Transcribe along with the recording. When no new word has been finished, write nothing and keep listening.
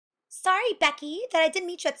Sorry, Becky, that I didn't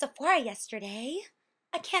meet you at Sephora yesterday.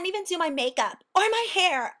 I can't even do my makeup or my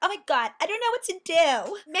hair. Oh my god, I don't know what to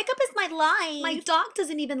do. Makeup is my life. My dog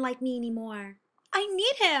doesn't even like me anymore. I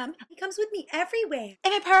need him. He comes with me everywhere.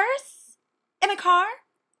 In my purse, in my car,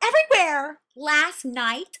 everywhere. Last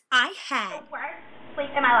night, I had the worst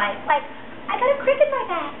sleep in my life. Like, I got a crick in my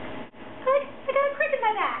back. I got a crick in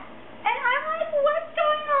my back. And I'm like, what's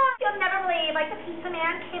going on? You'll never believe, like, the pizza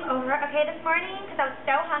man came over, okay, this morning, because I was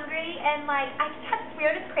so hungry, and, like, I just had the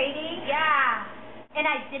weirdest craving. Yeah. And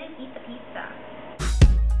I didn't eat the pizza.